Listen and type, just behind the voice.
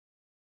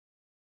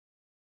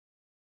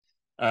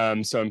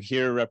So I'm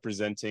here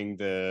representing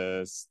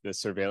the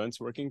surveillance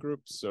working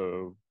group.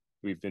 So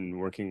we've been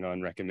working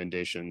on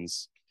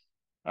recommendations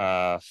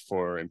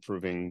for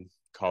improving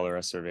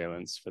cholera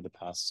surveillance for the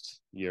past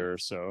year or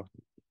so.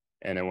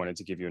 And I wanted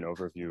to give you an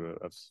overview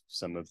of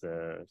some of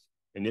the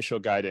initial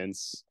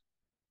guidance,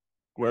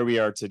 where we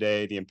are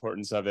today, the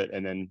importance of it,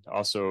 and then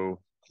also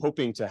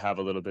hoping to have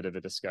a little bit of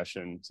a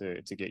discussion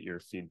to get your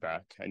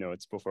feedback. I know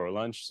it's before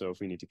lunch, so if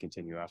we need to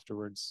continue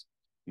afterwards,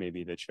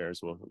 maybe the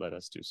chairs will let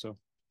us do so.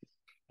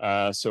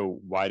 So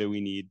why do we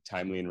need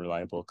timely and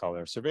reliable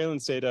cholera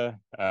surveillance data?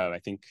 I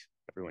think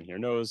everyone here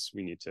knows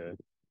we need to,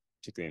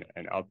 particularly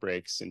in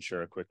outbreaks,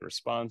 ensure a quick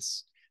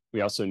response.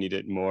 We also need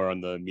it more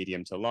on the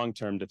medium to long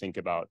term to think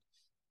about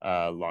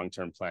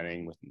long-term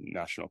planning with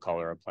national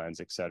cholera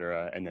plans, et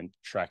cetera, and then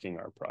tracking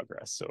our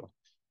progress. So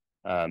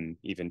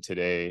even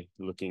today,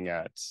 looking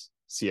at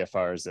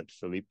CFRs that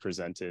Philippe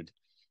presented,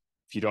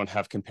 if you don't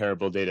have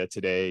comparable data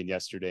today,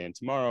 yesterday, and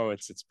tomorrow,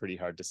 it's pretty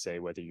hard to say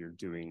whether you're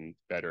doing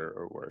better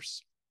or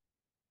worse.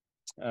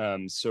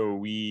 So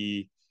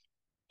we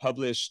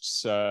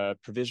published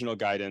provisional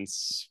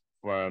guidance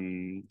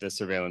from the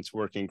surveillance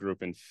working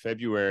group in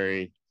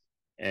February,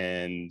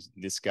 and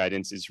this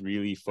guidance is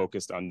really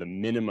focused on the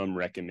minimum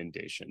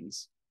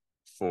recommendations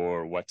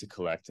for what to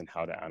collect and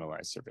how to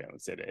analyze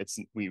surveillance data.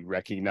 We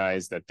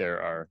recognize that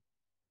there are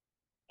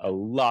a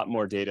lot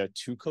more data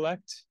to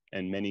collect,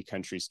 and many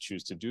countries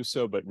choose to do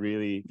so, but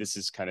really this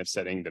is kind of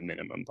setting the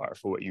minimum bar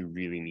for what you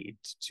really need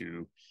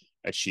to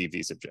achieve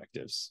these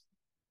objectives.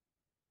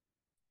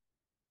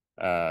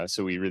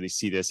 So we really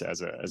see this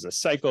as a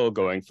cycle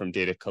going from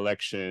data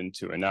collection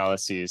to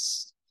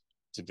analyses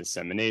to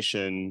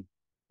dissemination,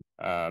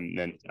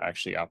 then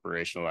actually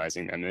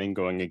operationalizing, and then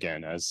going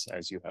again as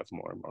you have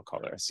more and more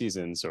cholera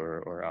seasons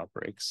or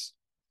outbreaks.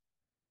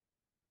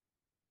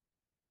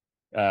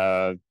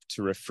 To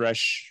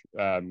refresh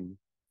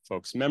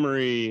folks'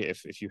 memory,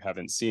 if you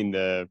haven't seen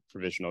the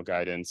provisional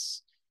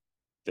guidance,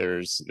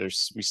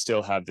 we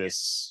still have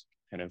this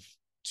kind of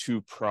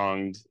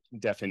two-pronged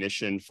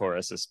definition for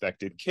a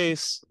suspected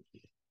case,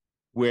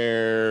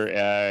 where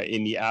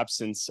in the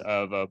absence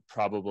of a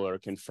probable or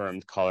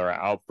confirmed cholera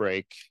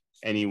outbreak,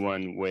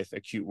 anyone with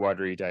acute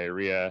watery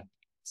diarrhea,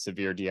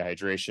 severe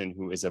dehydration,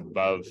 who is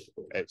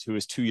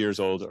 2 years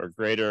old or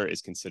greater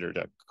is considered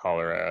a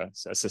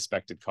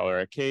suspected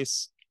cholera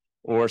case,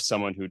 or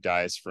someone who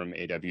dies from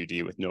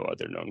AWD with no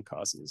other known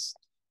causes.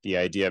 The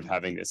idea of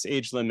having this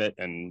age limit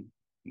and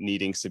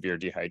needing severe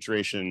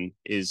dehydration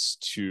is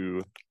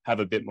to have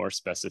a bit more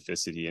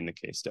specificity in the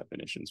case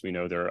definitions. We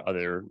know there are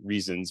other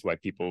reasons why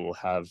people will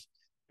have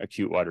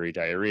acute watery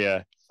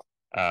diarrhea,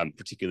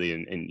 particularly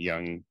in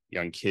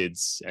young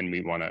kids, and we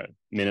want to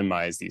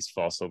minimize these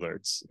false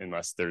alerts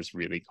unless there's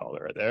really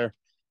cholera there.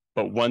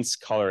 But once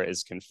cholera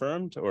is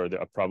confirmed, or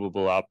a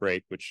probable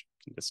outbreak, which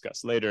we can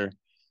discuss later,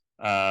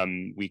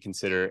 we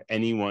consider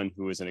anyone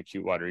who is an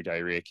acute watery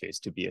diarrhea case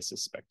to be a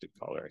suspected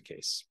cholera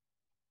case.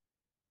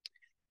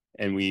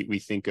 And we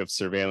think of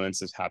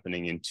surveillance as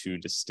happening in two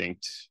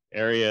distinct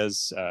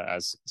areas,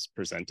 as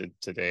presented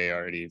today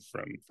already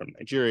from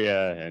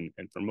Nigeria and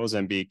from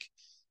Mozambique,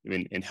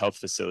 in health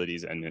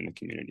facilities and in the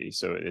community.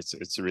 So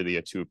it's really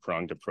a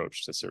two-pronged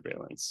approach to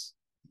surveillance.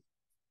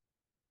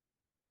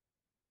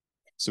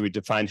 So we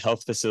define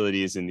health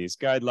facilities in these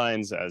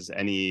guidelines as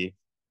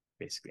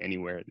basically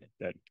anywhere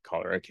that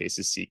cholera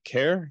cases seek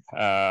care,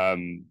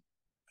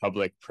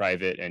 public,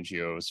 private,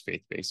 NGOs,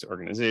 faith-based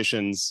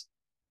organizations.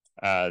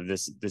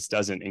 This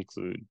doesn't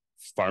include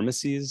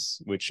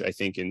pharmacies, which I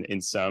think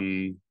in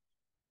some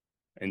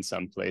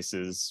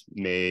places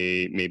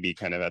may be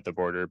kind of at the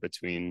border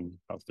between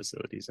health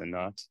facilities and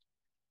not.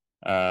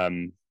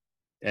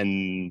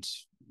 And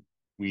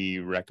we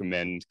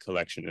recommend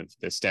collection of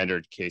the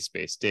standard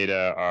case-based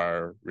data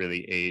are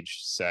really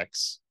age,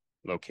 sex,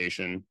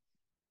 location,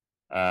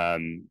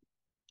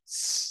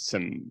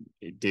 some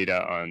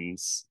data on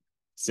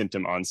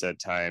symptom onset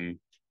time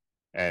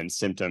and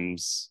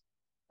symptoms,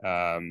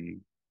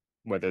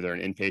 whether they're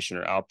an inpatient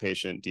or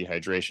outpatient,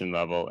 dehydration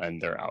level, and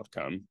their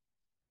outcome.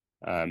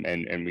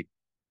 And we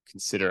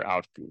consider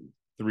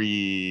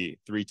three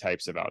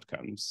types of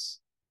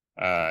outcomes: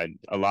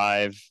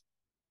 alive,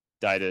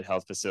 died at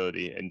health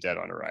facility, and dead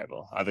on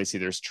arrival. Obviously,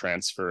 there's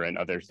transfer and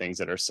other things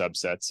that are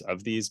subsets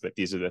of these, but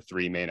these are the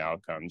three main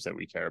outcomes that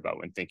we care about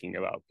when thinking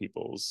about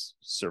people's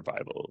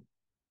survival.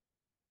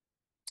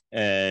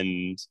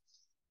 And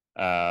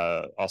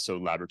also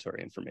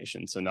laboratory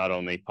information. So not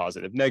only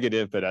positive,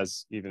 negative, but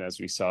even as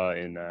we saw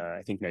in,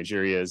 I think,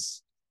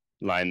 Nigeria's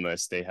line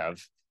list, they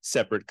have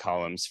separate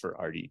columns for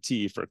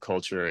RDT, for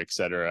culture, et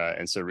cetera.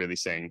 And so really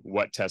saying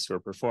what tests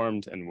were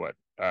performed and what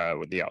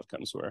the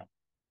outcomes were.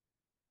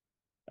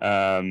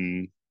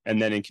 And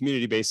then in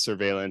community-based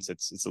surveillance,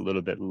 it's a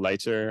little bit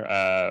lighter.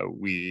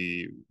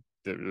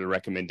 The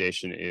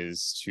recommendation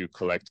is to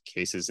collect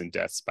cases and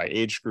deaths by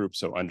age group,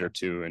 so under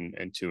 2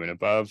 and 2 and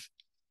above,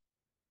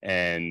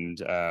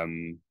 and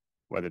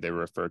whether they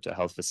refer to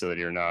health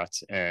facility or not.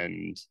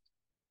 And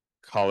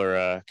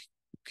cholera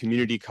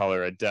community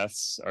cholera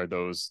deaths are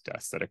those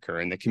deaths that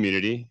occur in the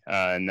community,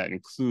 and that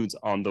includes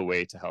on the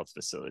way to health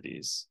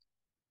facilities.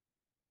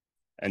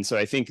 And so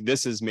I think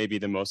this is maybe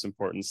the most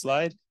important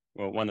slide.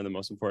 Well, one of the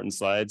most important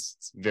slides.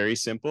 It's very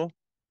simple,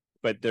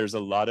 but there's a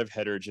lot of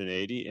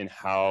heterogeneity in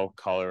how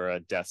cholera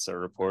deaths are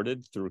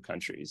reported through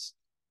countries.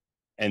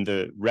 And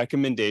the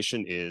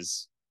recommendation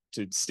is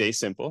to stay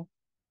simple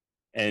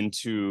and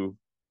to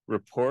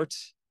report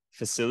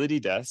facility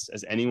deaths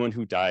as anyone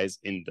who dies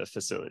in the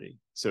facility.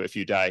 So if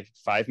you die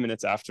 5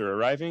 minutes after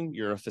arriving,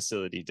 you're a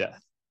facility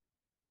death.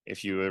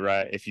 If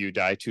you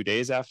die 2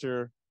 days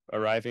after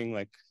arriving,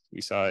 like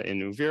we saw in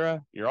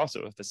Uvira, you're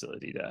also a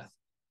facility death.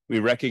 We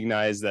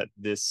recognize that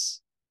the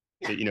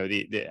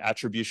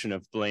attribution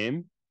of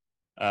blame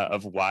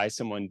of why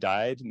someone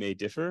died may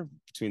differ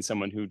between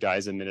someone who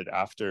dies a minute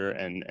after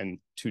and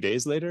 2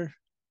 days later,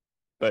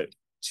 but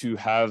to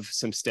have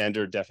some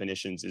standard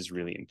definitions is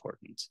really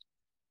important.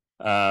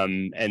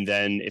 And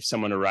then if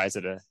someone arrives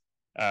at a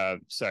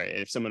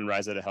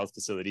health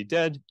facility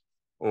dead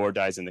or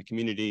dies in the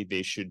community,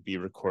 they should be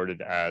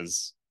recorded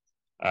as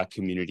a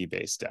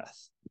community-based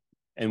death.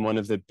 And one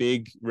of the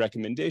big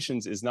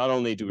recommendations is not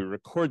only do we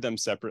record them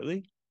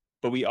separately,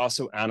 but we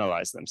also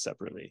analyze them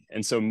separately.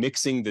 And so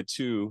mixing the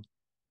two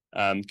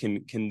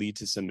can lead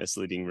to some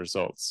misleading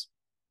results.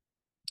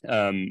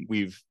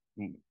 We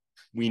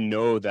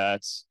know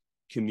that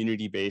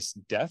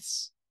community-based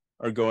deaths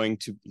are going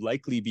to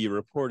likely be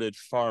reported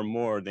far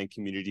more than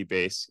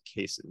community-based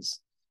cases.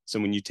 So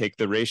when you take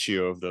the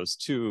ratio of those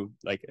two,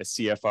 like a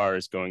CFR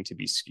is going to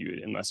be skewed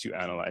unless you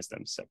analyze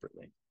them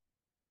separately.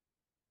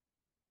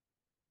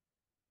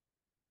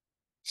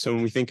 So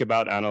when we think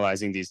about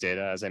analyzing these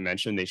data, as I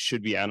mentioned, they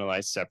should be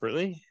analyzed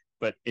separately,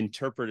 but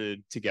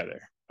interpreted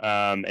together.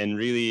 And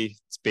really,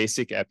 it's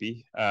basic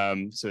epi.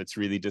 So it's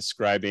really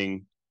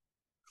describing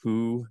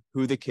who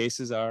the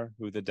cases are,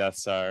 who the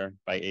deaths are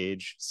by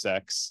age,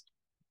 sex.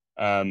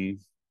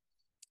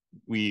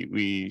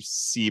 We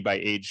see by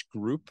age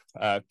group.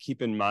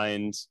 Keep in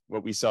mind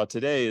what we saw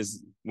today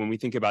is when we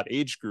think about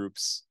age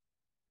groups,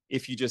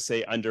 if you just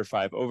say under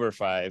 5, over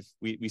 5,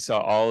 we saw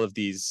all of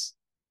these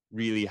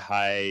really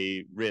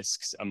high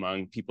risks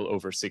among people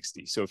over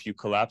 60. So if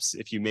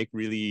you make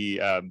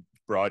really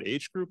broad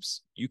age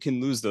groups, you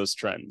can lose those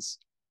trends.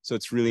 So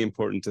it's really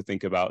important to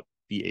think about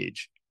the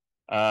age,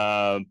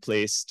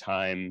 place,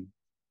 time,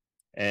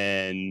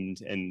 and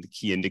the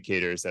key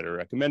indicators that are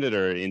recommended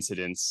are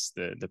incidence,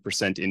 the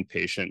percent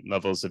inpatient,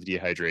 levels of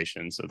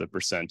dehydration, so the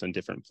percent on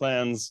different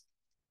plans,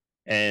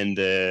 and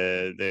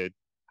the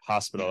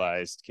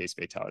hospitalized case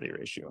fatality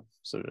ratio,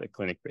 so the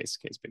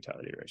clinic-based case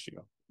fatality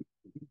ratio.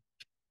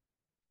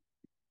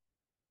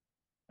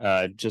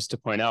 Just to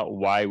point out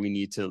why we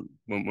need to,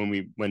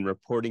 when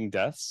reporting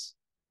deaths,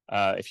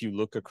 if you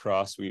look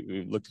across,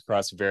 we've looked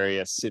across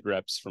various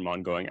SITREPs from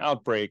ongoing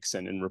outbreaks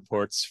and in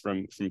reports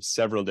from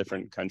several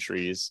different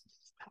countries,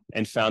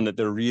 and found that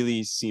there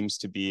really seems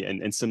to be,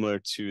 and similar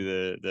to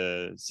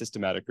the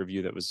systematic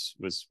review that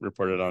was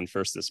reported on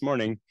first this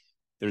morning,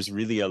 there's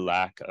really a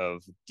lack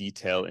of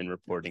detail in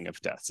reporting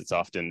of deaths. It's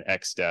often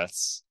X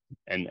deaths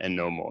and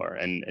no more.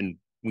 And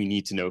we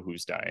need to know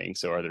who's dying.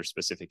 So are there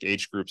specific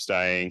age groups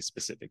dying,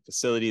 specific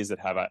facilities that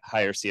have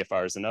higher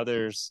CFRs than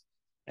others?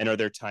 And are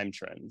there time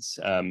trends?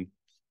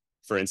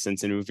 For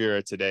instance, in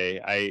Uvira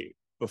today,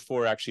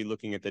 before actually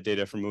looking at the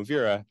data from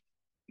Uvira,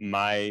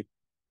 my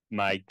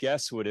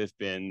guess would have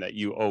been that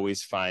you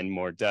always find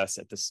more deaths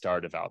at the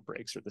start of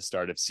outbreaks or the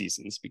start of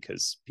seasons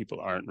because people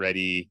aren't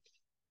ready,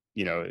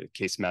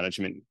 case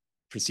management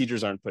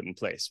procedures aren't put in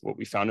place. What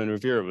we found in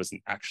Uvira was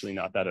actually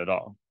not that at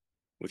all,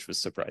 which was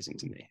surprising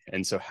to me.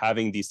 And so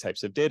having these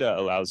types of data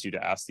allows you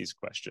to ask these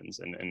questions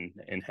and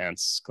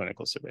enhance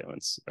clinical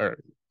surveillance or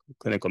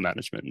clinical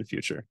management in the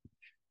future.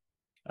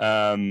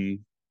 And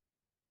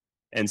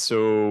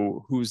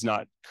so who's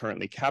not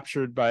currently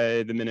captured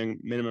by the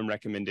minimum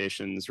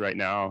recommendations right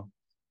now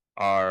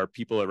are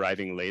people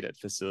arriving late at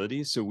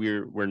facilities. So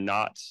we're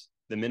not,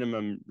 the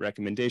minimum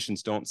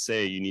recommendations don't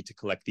say you need to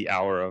collect the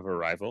hour of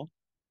arrival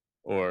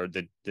or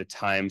the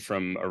time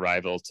from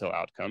arrival till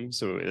outcome.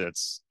 So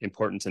it's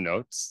important to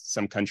note.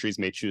 Some countries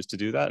may choose to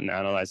do that and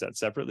analyze that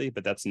separately,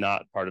 but that's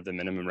not part of the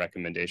minimum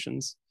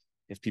recommendations.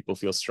 If people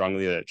feel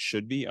strongly that it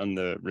should be on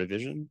the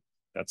revision,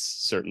 that's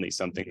certainly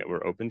something that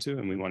we're open to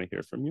and we want to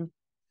hear from you.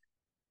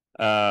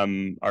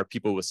 Are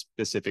people with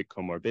specific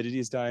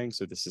comorbidities dying?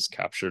 So this is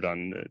captured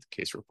on the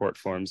case report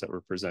forms that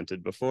were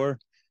presented before,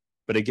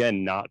 but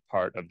again, not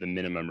part of the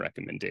minimum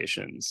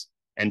recommendations.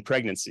 And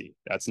pregnancy,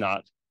 that's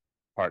not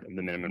part of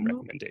the minimum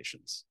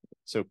recommendations.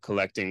 So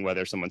collecting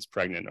whether someone's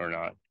pregnant or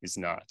not is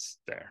not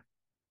there.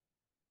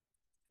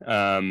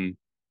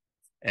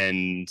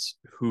 And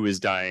who is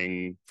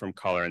dying from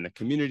cholera in the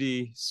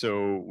community.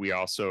 So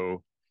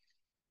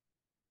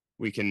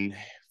we can,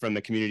 from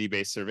the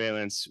community-based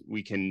surveillance,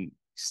 we can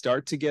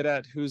start to get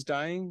at who's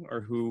dying or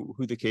who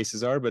the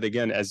cases are. But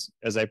again, as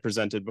I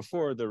presented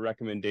before, the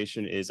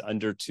recommendation is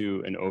under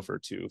 2 and over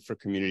 2 for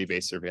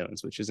community-based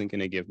surveillance, which isn't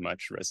going to give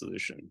much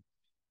resolution.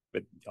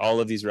 But all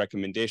of these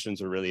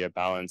recommendations are really a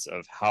balance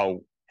of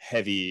how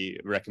heavy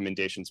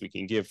recommendations we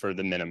can give for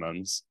the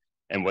minimums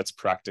and what's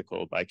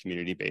practical by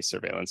community-based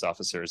surveillance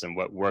officers and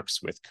what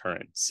works with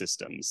current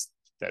systems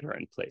that are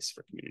in place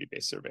for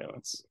community-based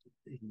surveillance.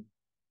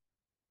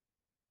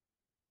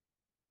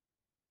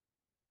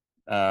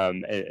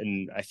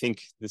 And I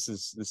think this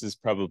is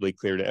probably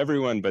clear to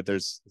everyone, but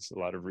there's a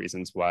lot of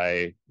reasons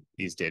why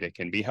these data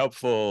can be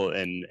helpful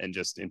and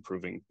just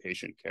improving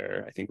patient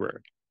care. I think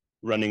we're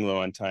running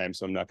low on time,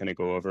 so I'm not going to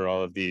go over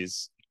all of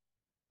these.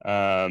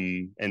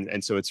 And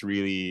so it's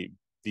really,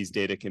 these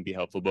data can be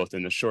helpful both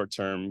in the short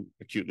term,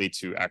 acutely,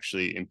 to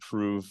actually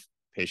improve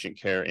patient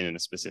care in a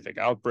specific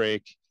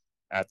outbreak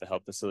at the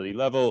health facility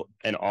level,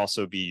 and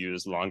also be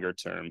used longer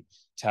term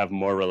to have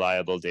more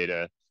reliable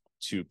data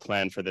to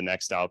plan for the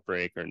next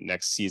outbreak or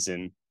next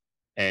season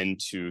and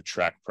to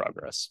track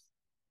progress.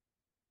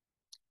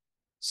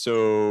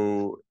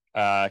 So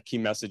key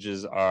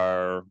messages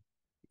are,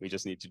 we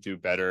just need to do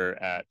better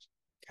at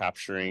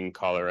capturing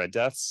cholera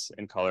deaths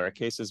and cholera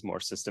cases more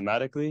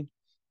systematically,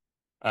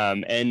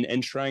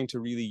 and trying to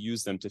really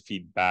use them to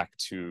feed back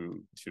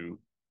to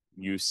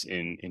use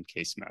in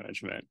case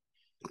management.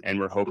 And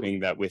we're hoping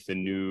that with the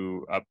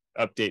new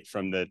update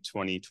from the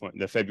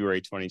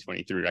February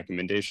 2023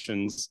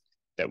 recommendations,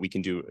 that we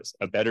can do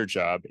a better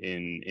job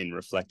in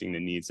reflecting the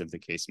needs of the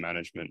case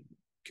management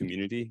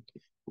community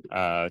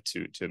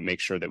to make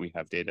sure that we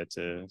have data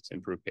to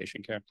improve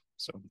patient care.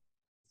 So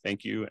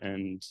thank you,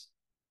 and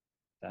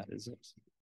that is it.